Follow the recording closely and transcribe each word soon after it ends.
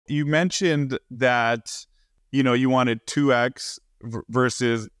you mentioned that, you wanted 2x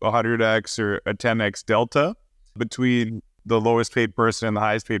versus 100x or a 10x delta between the lowest paid person and the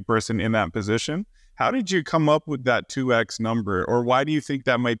highest paid person in that position. How did you come up with that 2x number? Or why do you think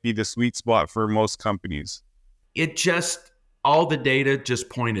that might be the sweet spot for most companies? All the data just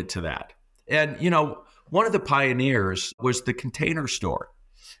pointed to that. And, one of the pioneers was the Container Store.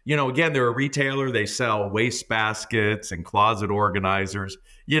 Again, they're a retailer. They sell waste baskets and closet organizers.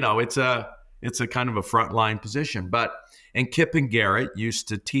 It's a kind of a frontline position. And Kip and Garrett used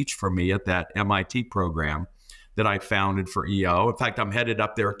to teach for me at that MIT program that I founded for EO. In fact, I'm headed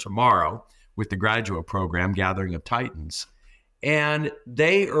up there tomorrow with the graduate program, Gathering of Titans. And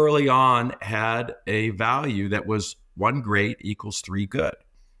they early on had a value that was 1 great equals 3 good.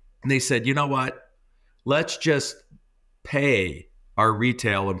 And they said, you know what? Let's just pay our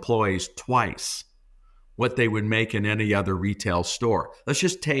retail employees twice what they would make in any other retail store. Let's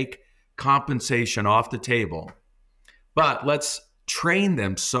just take compensation off the table, but let's train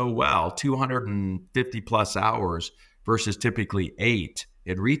them so well, 250 plus hours versus typically 8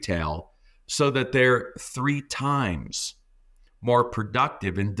 in retail, so that they're 3 times more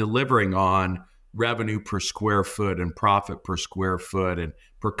productive in delivering on revenue per square foot and profit per square foot and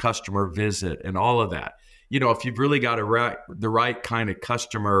per customer visit and all of that. If you've really got the right kind of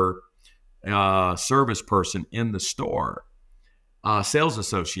customer service person in the store, sales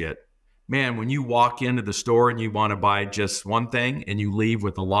associate, man, when you walk into the store and you want to buy just one thing and you leave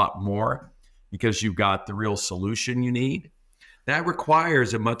with a lot more because you've got the real solution you need, that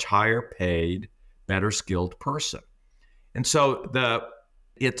requires a much higher paid, better skilled person. And so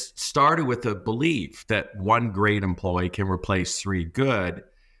it started with a belief that 1 great employee can replace 3 good,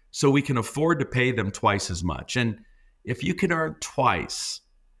 so we can afford to pay them twice as much. And if you can earn twice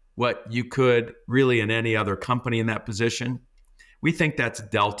what you could really in any other company in that position, we think that's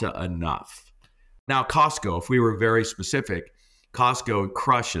delta enough. Now, Costco, if we were very specific, Costco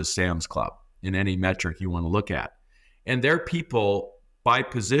crushes Sam's Club in any metric you want to look at. And their people, by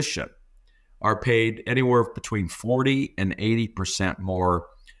position, are paid anywhere between 40 and 80% more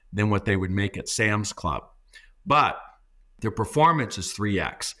than what they would make at Sam's Club. But their performance is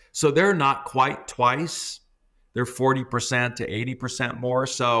 3x. So they're not quite twice. They're 40% to 80% more.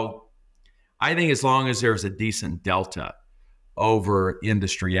 So I think as long as there's a decent delta over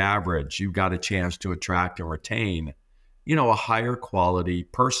industry average, you've got a chance to attract and retain, a higher quality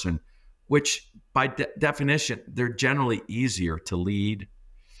person, which by definition, they're generally easier to lead.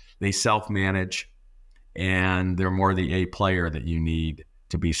 They self-manage, and they're more the A player that you need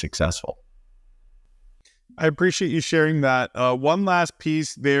to be successful. I appreciate you sharing that. One last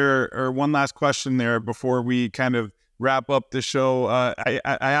piece there, or one last question there before we kind of wrap up the show. I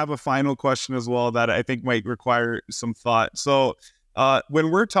have a final question as well that I think might require some thought. So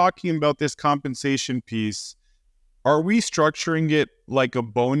when we're talking about this compensation piece, are we structuring it like a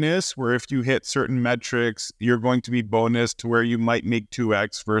bonus where if you hit certain metrics, you're going to be bonus to where you might make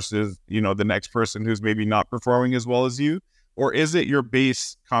 2x versus, the next person who's maybe not performing as well as you? Or is it your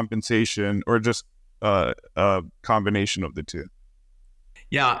base compensation or just a combination of the two?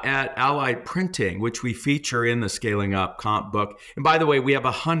 Yeah, at Allied Printing, which we feature in the Scaling Up comp book. And by the way, we have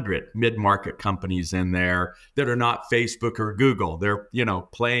 100 mid-market companies in there that are not Facebook or Google. They're,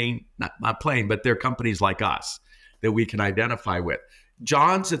 not playing, but they're companies like us that we can identify with.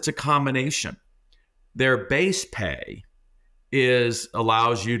 John's, it's a combination. Their base pay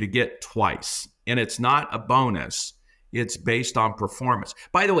allows you to get twice, and it's not a bonus. It's based on performance.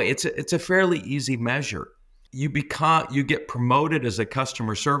 By the way, it's a fairly easy measure. You get promoted as a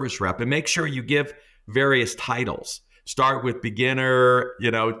customer service rep, and make sure you give various titles. Start with beginner,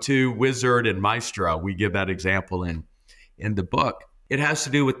 to wizard and maestro. We give that example in the book. It has to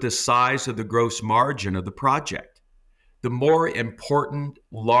do with the size of the gross margin of the project. The more important,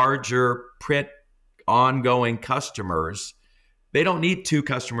 larger print ongoing customers, they don't need 2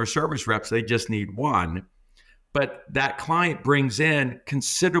 customer service reps. They just need 1. But that client brings in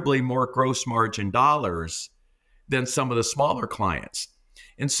considerably more gross margin dollars than some of the smaller clients.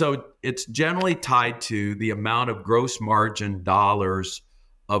 And so it's generally tied to the amount of gross margin dollars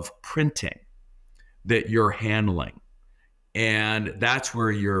of printing that you're handling. And that's where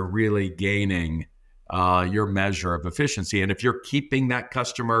you're really gaining your measure of efficiency. And if you're keeping that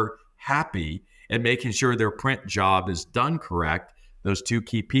customer happy and making sure their print job is done correct, those 2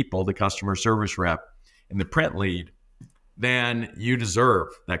 key people, the customer service rep and the print lead, then you deserve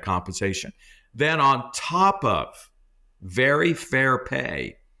that compensation. Then on top of very fair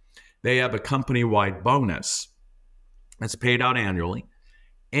pay, they have a company-wide bonus that's paid out annually.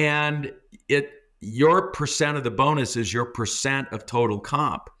 And your percent of the bonus is your percent of total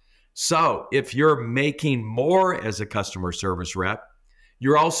comp. So if you're making more as a customer service rep,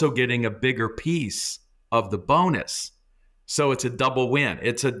 you're also getting a bigger piece of the bonus. So it's a double win.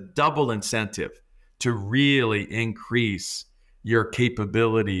 It's a double incentive to really increase your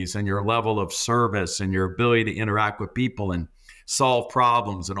capabilities and your level of service and your ability to interact with people and solve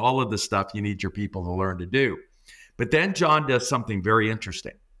problems and all of the stuff you need your people to learn to do. But then John does something very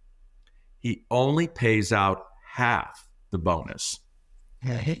interesting. He only pays out half the bonus.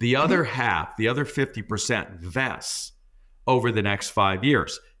 The other half, the other 50% vests over the next 5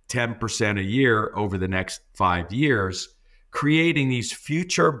 years, 10% a year over the next 5 years, creating these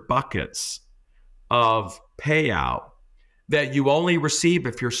future buckets of payout that you only receive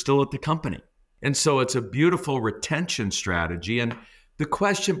if you're still at the company. And so it's a beautiful retention strategy. And the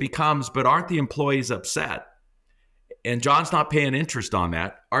question becomes, but aren't the employees upset? And John's not paying interest on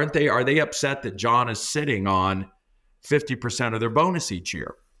that. Aren't they? Are they upset that John is sitting on 50% of their bonus each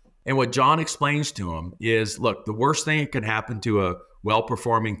year? And what John explains to him is, look, the worst thing that can happen to a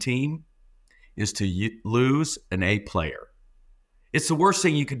well-performing team is to lose an A player. It's the worst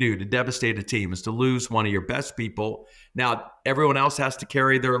thing you could do to devastate a team, is to lose one of your best people. Now, everyone else has to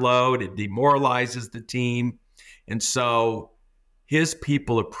carry their load. It demoralizes the team. And so his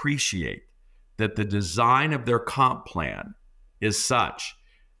people appreciate that the design of their comp plan is such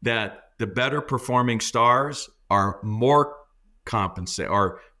that the better performing stars are more compensated,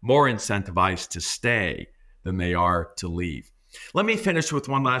 are more incentivized to stay than they are to leave. Let me finish with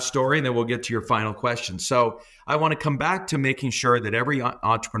one last story, and then we'll get to your final question. So I want to come back to making sure that every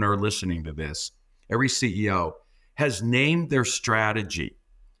entrepreneur listening to this, every CEO, has named their strategy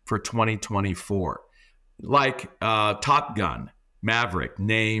for 2024. Like Top Gun, Maverick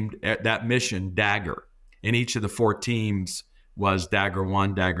named that mission Dagger. And each of the 4 teams was Dagger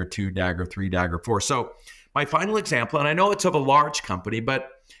 1, Dagger 2, Dagger 3, Dagger 4. So my final example, and I know it's of a large company, but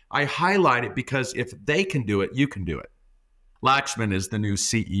I highlight it because if they can do it, you can do it. Laxman is the new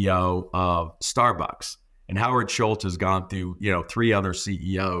CEO of Starbucks, and Howard Schultz has gone through, 3 other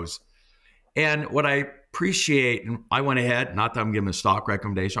CEOs. And what I appreciate, and I went ahead, not that I'm giving a stock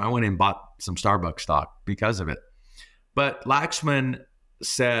recommendation, I went and bought some Starbucks stock because of it. But Laxman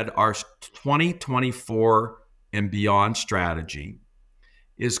said our 2024 and beyond strategy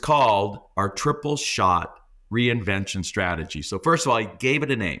is called our triple shot reinvention strategy. So first of all, he gave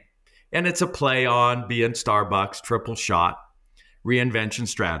it a name, and it's a play on being Starbucks, triple shot reinvention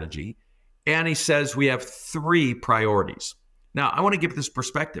strategy. And he says we have 3 priorities. Now, I want to give this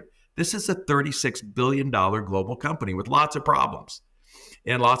perspective. This is a $36 billion global company with lots of problems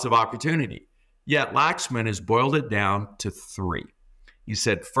and lots of opportunity. Yet Laxman has boiled it down to 3. He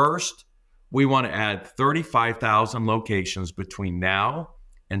said, first, we want to add 35,000 locations between now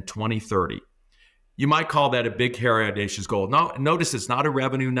and 2030. You might call that a big, hairy, audacious goal. No, notice it's not a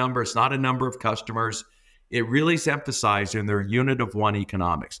revenue number. It's not a number of customers. It really is emphasized in their unit of 1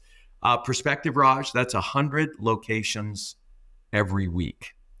 economics. Perspective, Raj, that's 100 locations every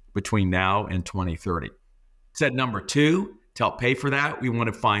week between now and 2030. Said number 2, to help pay for that, we want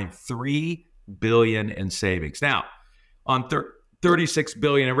to find $3 billion in savings. Now, on $36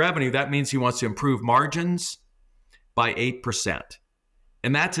 billion in revenue, that means he wants to improve margins by 8%.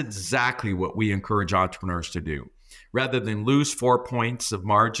 And that's exactly what we encourage entrepreneurs to do. Rather than lose 4 points of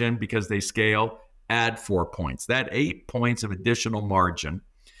margin because they scale, add 4 points. That 8 points of additional margin,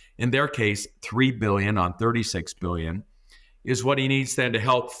 in their case, $3 billion on $36 billion, is what he needs then to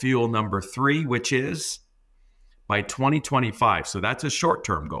help fuel number 3, which is by 2025. So that's a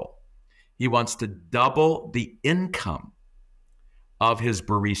short-term goal. He wants to double the income of his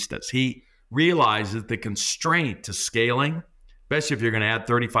baristas. He realizes the constraint to scaling, especially if you're going to add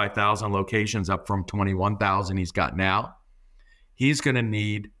 35,000 locations up from 21,000 he's got now, he's going to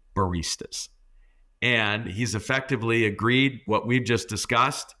need baristas. And he's effectively agreed what we've just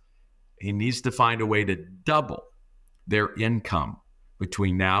discussed. He needs to find a way to double their income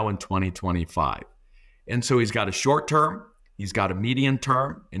between now and 2025. And so he's got a short term, he's got a medium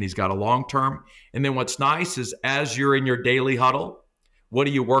term, and he's got a long term. And then what's nice is as you're in your daily huddle, what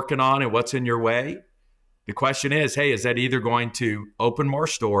are you working on and what's in your way? The question is, hey, is that either going to open more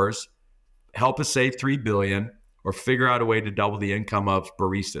stores, help us save $3 billion, or figure out a way to double the income of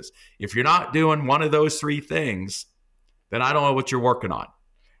baristas? If you're not doing one of those 3 things, then I don't know what you're working on.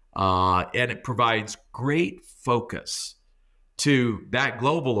 And it provides great focus to that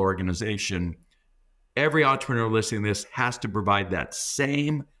global organization. Every entrepreneur listening to this has to provide that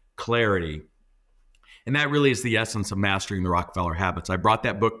same clarity. And that really is the essence of mastering the Rockefeller habits. I brought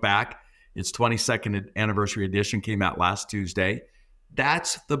that book back. Its 22nd anniversary edition came out last Tuesday.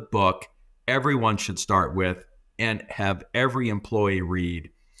 That's the book everyone should start with and have every employee read.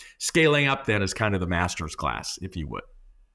 Scaling up then is kind of the master's class, if you would.